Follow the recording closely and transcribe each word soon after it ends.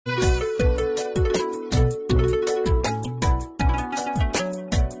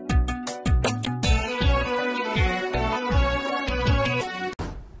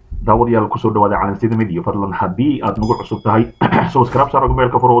داوديال kusoo dhawaada calansida media fadlan hadii aad nagu cusub tahay subscribe saar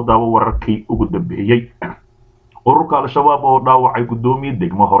meelka furo daawo wararkii ugu dambeeyay ururka Shabab oo dhaawacay gudoomiye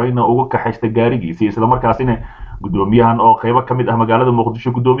degmo horeyna uga kaxaystay gaarigiisa isla markaasina gudoomiyahan oo qayb ka mid ah magaalada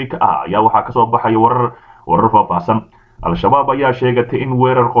Muqdisho gudoomiye ka ah ayaa waxa ka soo baxay warar faahfaahsan Al-Shabaab ayaa sheegatay in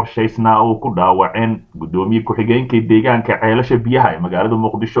weerar qorshaysnaa uu ku dhaawaceen gudoomiye ku-xigeenka deegaanka Ceelasha biyaha ee magaalada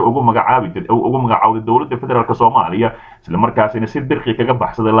Muqdisho ugu magacaawday dawladda federaalka Soomaaliya isla markaasina si dirqi kaga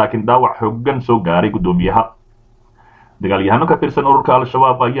baxsaday laakiin dhaawac xooggan soo gaaray gudoomiyaha dagaalyahanno ka tirsan ururka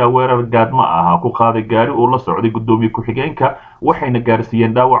Al-Shabaab ayaa weerar gaadma ah ku qaaday gaari uu la socday gudoomiye ku-xigeenka waxayna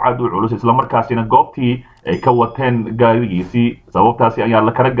gaarsiiyeen dhaawac aad u culus isla markaasina goobtii ay ka wateen gaarigiisii sababtaasi ayaa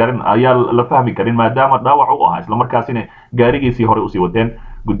la fahmi karin maadaama dhaawac uu ahaa isla markaasina gaarigiisii hore u sii wateen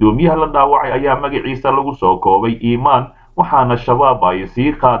gudoomiyaha la dhaawacay ayaa magaciisa lagu soo koobay Iimaan waxaana Shabaab ay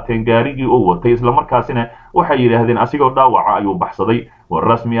sii qaateen gaarigii uu watay isla markaasina waxay yiraahdeen asigoo dhaawaca ayuu baxsaday war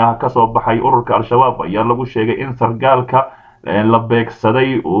rasmi ah ka soo baxay ururka Al-Shabaab ayaa lagu sheegay in sargaalka la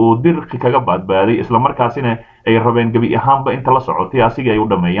beegsaday uu dirqi kaga badbaaday isla markaasina ay rabeen gabi ahaanba inta la socotay asiga ay u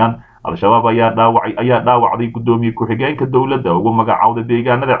dhameeyaan Al-Shabaab ayaa dhaawacday gudoomiye ku-xigeenka dawladda ugu magacaawday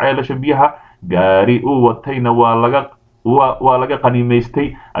deegaanada Ceelasha biyaha gaari uu watayna waa laga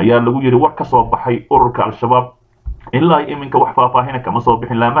qaniimaystay ayaa lagu yiri war ka soo baxay ururka Al-Shabaab ilaa iminka wax faahfaahin kama soo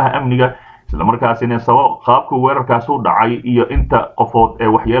bixin laamaha amniga isla markaasina qaabka weerarkaas u dhacay iyo inta qofood ee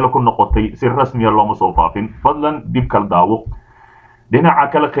waxyeelo ku noqotay si rasmi ah looma soo faafin fadlan dib kala daawo dhinaca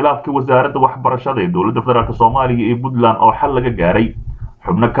kale khilaafkii wasaaradda waxbarashada ee dawladda federaalka Soomaaliya iyo Puntland oo xal laga gaaray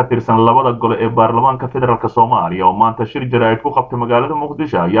xubno ka tirsan labada gole ee baarlamaanka federaalka Soomaaliya oo maanta shir jaraa'id ku qabtay magaalada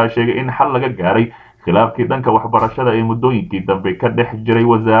Muqdisho ayaa sheegay in xal laga gaaray khilaafkii dhanka waxbarashada ee muddooyinkii dambe ka dhex jiray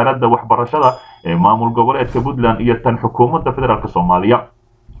wasaaradda waxbarashada ee maamul goboleedka Puntland iyo tan xukuumadda federaalka Soomaaliya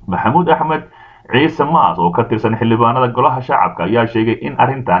Maxamuud Axmed ciise maas oo ka tirsan xildhibaanada golaha shacabka ayaa sheegay in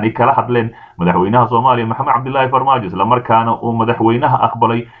arintani kala hadleen madaxweynaha Soomaaliya Maxamed Cabdullaahi Farmaajo isla markaana uu madaxweynaha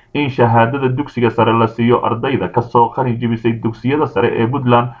aqbalay in shahaadada dugsiga sare la siiyo ardayda ka soo qalin jebisay dugsiyada sare ee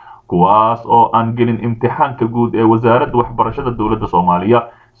Puntland kuwaas oo aan gelin imtixaanka guud ee wasaaradda waxbarashada dawladda Soomaaliya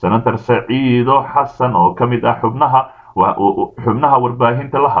senator Saciido Xasan oo kamid ah xubnaha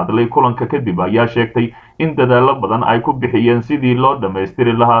warbaahinta la hadlay kulanka kadib ayaa sheegtay in dadaalo badan ay ku bixiyeen sidii loo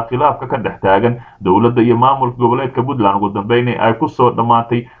dhameystiri lahaa khilaafka ka dhex taagan dawladda iyo maamulka goboleedka Puntland ugu dambeynay ay ku soo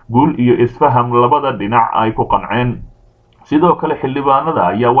dhamaatay guul iyo isfaham labada dhinac ay ku qanceen sidoo kale xildhibaanada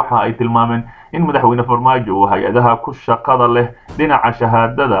ayaa waxa ay tilmaameen in madaxweyne Farmaajo uu hay'adaha ku shaqada leh dhinaca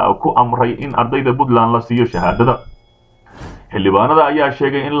shahaadada ku amray in ardayda Puntland la siiyo shahaadada xildhibaanada ayaa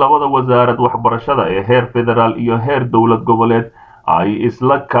sheegay in labada wasaarad waxbarashada ee heer federaal iyo heer dawlad goboleed ay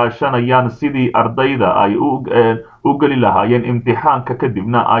isla kaashanayaan sidii ardayda ay u gali lahaayeen imtixaanka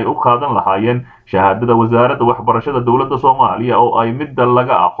kadibna ay u qaadan lahaayeen shahaadada wasaaradda waxbarashada dawladda Soomaaliya oo ay midda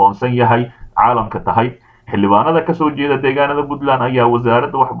laga aqoonsan yahay caalamka tahay xildhibaanada ka soo jeeda deegaanada Puntland ayaa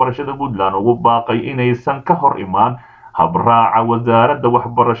wasaaradda waxbarashada Puntland ugu baaqay inaysan ka hor imaan habraaca wasaaradda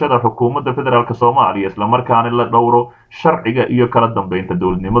waxbarashada xukuumadda federaalka Soomaaliya isla markaana la dhowro sharciga iyo kala dambeynta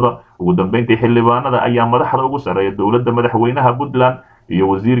dawladnimada ugu dambeyntii xildhibaanada ayaa madaxda ugu sareeya dawladda madaxweynaha Puntland iyo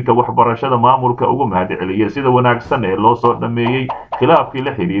wasiirka waxbarashada maamulka ugu mahadceliyay sida wanaagsan ee loo soo dhameeyay khilaafkii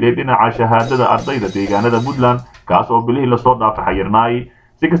la xiriiray dhinaca shahaadada ardayda deegaanada Puntland kaas oo bilihii la soo dhaafay xayirnaay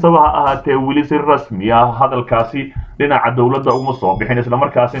si kastaba ha ahaatee weli si rasmi ah hadalkaasi dhinaca dawladda uma soo bixin isla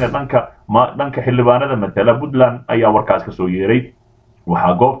markaasina dhanka xildhibaanada matala Puntland ayaa warkaas ka soo yeeray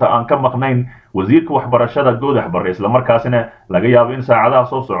waxa goobta aan ka maqnayn wasiirka waxbarashada Goodax Barre isla markaasina laga yaabo in saacadaha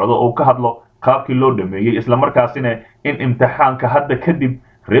soo socdo oo ka hadlo qaabkii loo dhameeyay isla markaasina in imtixaanka hadda kadib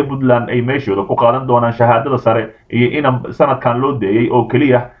reer Puntland ay meeshooda ku qaadan doonaan shahaadada sare iyo in sanadkan loo deeyay oo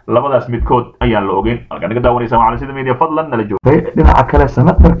kaliya labadaas midkood ayaan la ogeyn halka naga daawanaysa macallin media fadlan nala joogay dhinaca kale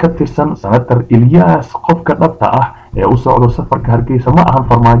senator ka tirsan senator Ilyas qofka dhabta ah ee u socdo safarka Hargeysa ma ahan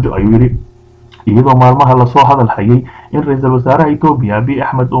Farmaajo ayuu yiri iyadoo maalmaha la soo hadal hayay in ra'iisul wasaaraha Itoobiya Abiy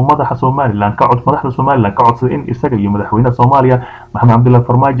Ahmed uu madaxda Somaliland ka codsaday in isaga iyo madaxweynaha Soomaaliya Maxamed Cabdullaahi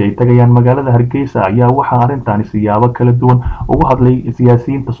Farmaajo ay tagayaan magaalada Hargeysa ayaa waxa arintani siyaabo kala duwan ugu hadlay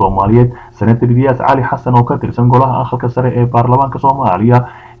siyaasiyiinta Soomaaliyeed senator Ilyas Cali Xasan oo ka tirsan golaha aqalka sare ee baarlamaanka Soomaaliya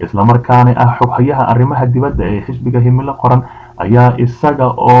isla markaana ah xoghayaha arrimaha dibadda ee xisbiga himilo qoran ayaa isaga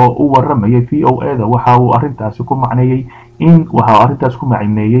oo u waramayay VOA-da waxa uu arintaasi ku macneeyay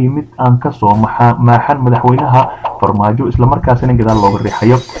mid aan ka soo maaxan madaxweynaha Farmaajo isla markaasina gadaal looga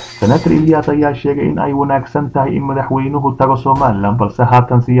riixayo senator Ilyas ayaa sheegay in ay wanaagsan tahay in madaxweynuhu tago Somaliland balse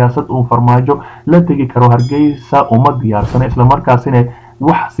haatan siyaasad uu Farmaajo la tagi karo Hargeysa uma diyaarsana isla markaasina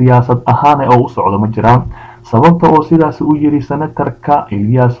wax siyaasad ahaan oo u socdo ma jiraan sababta oo sidaas u yiri senatarka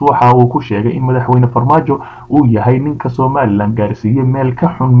Ilyas waxa uu ku sheegay in madaxweyne Farmaajo uu yahay ninka Somaliland gaarsiiyay meel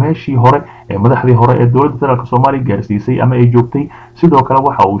ka xun meeshii hore ee madaxdii hore ee dowladda federaalka Soomaaliya gaarsiisay ama ay joogtay sidoo kale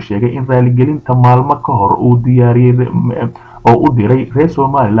waxa uu sheegay in raaligelinta maalmo ka hor uu diyaariyay oo u diray reer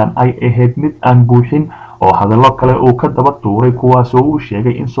Somaliland ay ahayd mid aan buuxin oo hadallo kale uu ka daba tuuray kuwaas oo uu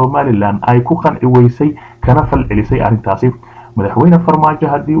sheegay in Somaliland ay ku qanci weysay kana falcelisay arrintaasi madaxweyne Farmaajo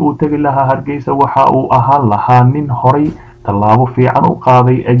hadii uu tagi lahaa Hargeysa waxa uu ahaan lahaa nin horay tallaabo fiican u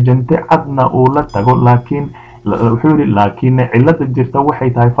qaaday ajante cadna uu la tago laakiin cilada jirta waxay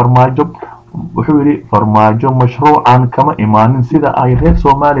tahay Farmaajo wuxuu yiri Farmaajo mashruucan kama imaanin sida ay reer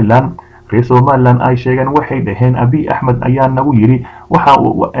Somaliland ay sheegeen waxay dhaheen Abiy Ahmed ayaa nagu yiri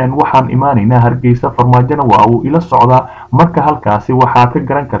waxaan imaanaynaa Hargeysa Farmaajona waa uu ila socdaa marka halkaasi waxa ka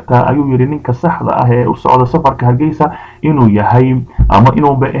garan kartaa ayuu yiri ninka saxda ah ee u socda safarka Hargeysa inuu yahay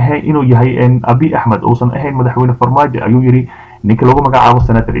Abiy Ahmed uusan ahayn madaxweyne Farmaajo ayuu yiri ninka lagu magacaabo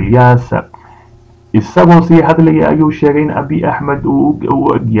senator Ilyas isagoo si hadlaya ayuu sheegay in Abiy Ahmed uu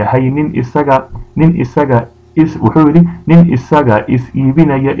yahay nin isaga is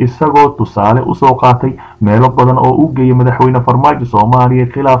iibinaya isagoo tusaale u soo qaatay meelo badan oo u geeyay madaxweyne Farmaajo Soomaaliya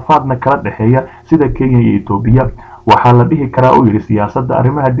khilaafaadna kala dhaxeeya sida Kenya iyo Ethiopia waxaa la dhihi karaa uu yiri siyaasadda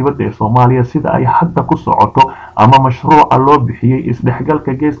arrimaha dibadda ee Soomaaliya sida ay hadda ku socoto ama mashruuca loo bixiyay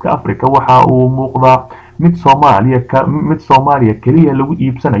isdhexgalka Geeska Afrika waxa uu muuqdaa mid Soomaaliya kaliya lagu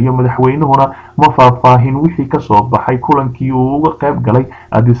iibsanayo madaxweynuhuna ma faahfaahin wixii ka soo baxay kulankii uu uga qayb galay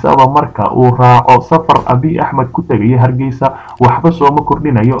Addis Ababa marka uu raaco safar Abiy Ahmed ku tagay Hargeysa waxba soo ma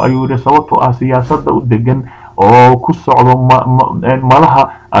kordhinayo ayuu yiri sababtoo ah siyaasadda u degan oo ku socdo malaha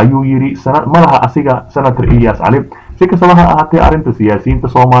ayuu yiri malaha asiga senator Ilyas Ali si kastaba ha ahaatee arrinta siyaasiyiinta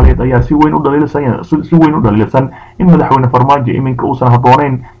Soomaaliyeed ayaa si weyn u dhaliilsan in madaxweyne Farmaajo iminka uusan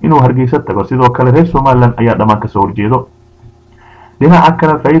habboonayn inuu Hargeysa tago sidoo kale reer Somaliland ayaa dhammaan ka soo horjeedo dhinaca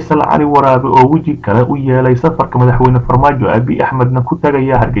kale Faysal Cali Waraabe oo wiji kale u yeelay safarka madaxweyne Farmaajo Abiy Ahmedna ku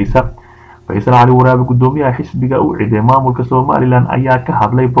tagaya Hargeysa Faysal Cali Waraabe gudoomiyaha xisbiga u ciiday maamulka Somaliland ayaa ka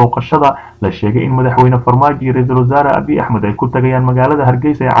hadlay booqashada la sheegay in madaxweyne Farmaajo iyo ra'iisul wasaare Abiy Ahmed ay ku tagayaan magaalada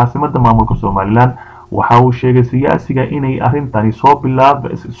Hargeysa ee caasimadda maamulka Somaliland waxa uu sheegay siyaasiga inay arintani soo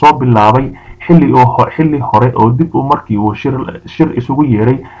bilaabay xilli hore oo dib u markii uu shir isugu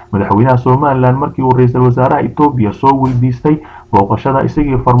yeeray madaxweynaha Somaliland markii uu ra'iisul wasaaraha Ethiopia soo weydiistay booqashada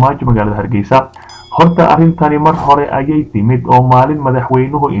isagii Farmaajo magaalada Hargeysa horta arintani mar hore ayay timid oo maalin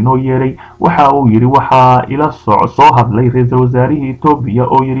madaxweynuhu inoo yeeray waxa uu yiri waxa ila soo hadlay ra'iisul wasaaraha Ethiopia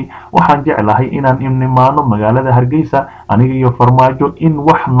oo yiri waxaan jeclahay inaan imaano magaalada Hargeysa aniga iyo Farmaajo in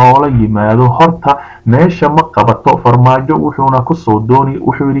wax noola yimaado horta meesha ma qabato Farmaajo wuxuuna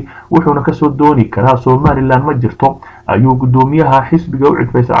ka soo dooni karaa Somaliland ma jirto ayuu gudoomiyaha xisbiga u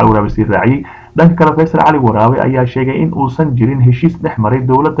ciid Faysal Cali Waraabe sii raaciyay dhanka kale Faysal Cali Waraabe ayaa sheegay in uusan jirin heshiis dhexmaray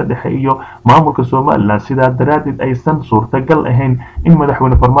dowladda dhexe iyo maamulka Somaliland sidaa daraaddeed aysan suurtagal ahayn in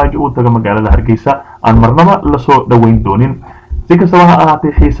madaxweyne Farmaajo uu tago magaalada Hargeysa aan marnaba la soo dhaweyn doonin si kastaba ha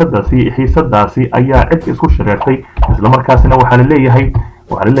ahaatee xiisadaasi ayaa cid isku shareertay isla markaasina waxaa la leeyahay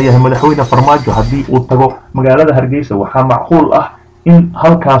madaxweyne Farmaajo hadii uu tago magaalada Hargeysa waxaa macquul ah in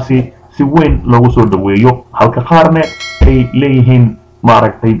halkaasi si weyn loogu soo dhaweeyo halka qaarna ay leeyihiin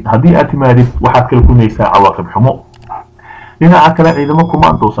maaragtay hadii aad timaadid waxaad kala kulmaysaa cawaaqib xumo dhinaca kale ciidamo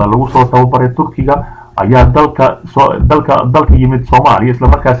kumaandoosa lagu soo tababaray Turkiga ayaa dalka yimid Soomaaliya isla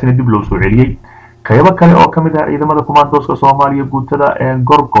markaasina dib loo soo celiyay qaybo kale oo kamid ah ciidamada kumaandooska Soomaaliya guutada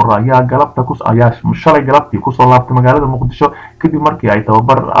Gorgor ayaa shalay galabtii ku soo laabtay magaalada Muqdisho kadib markii ay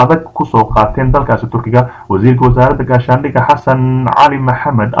tababar adag ku soo qaateen dalkaasi Turkiga wasiirka wasaaradda gaashaandhigga Xasan Cali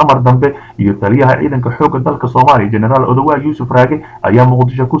Maxamed amar dambe iyo taliyaha ciidanka xoogga dalka Soomaaliya General Odawa Yusuf Raage ayaa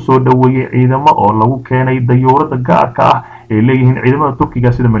Muqdisho ku soo dhaweeyay ciidamo oo lagu keenay dayuurada gaarka ah ee leeyihiin ciidamada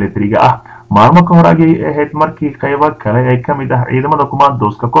Turkiga sida militariga ah maalmo ka hor ayay ahayd markii qaybo kale ee kamid ah ciidamada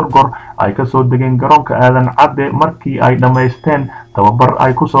kumaandooska Gorgor ay ka soo degeen garoonka aadan cadde markii ay dhameysteen tababar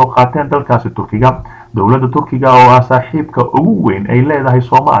ay ku soo qaateen dalkaasi Turkiga dowladda Turkiga oo ah saaxiibka ugu weyn ay leedahay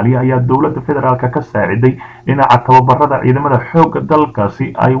Soomaaliya ayaa dowladda federaalka ka saaciday dhinaca tababarada ciidamada xoogga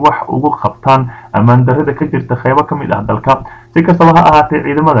dalkaasi ay wax ugu qabtaan ammaan darrada ka jirta qaybo kamid ah dalka si kastaba ha ahaatee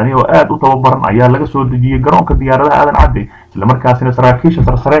ciidamadani oo aad u tababaran ayaa laga soo dejiyay garoonka diyaaradaha aadan cadde isla markaasina saraakiisha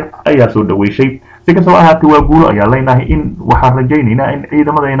sarsare ayaa soo dhaweyshay si kastaba ahaatee waa guulo ayaa leenahay in waxaan rajaynaynaa in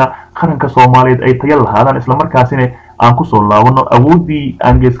ciidamadayna qaranka Soomaaliyeed ay tayo lahaadaan isla markaasina aan ku soo laabano awoodii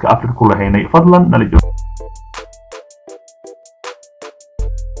aan Geeska Afrika ku lahaynay fadlan nala joog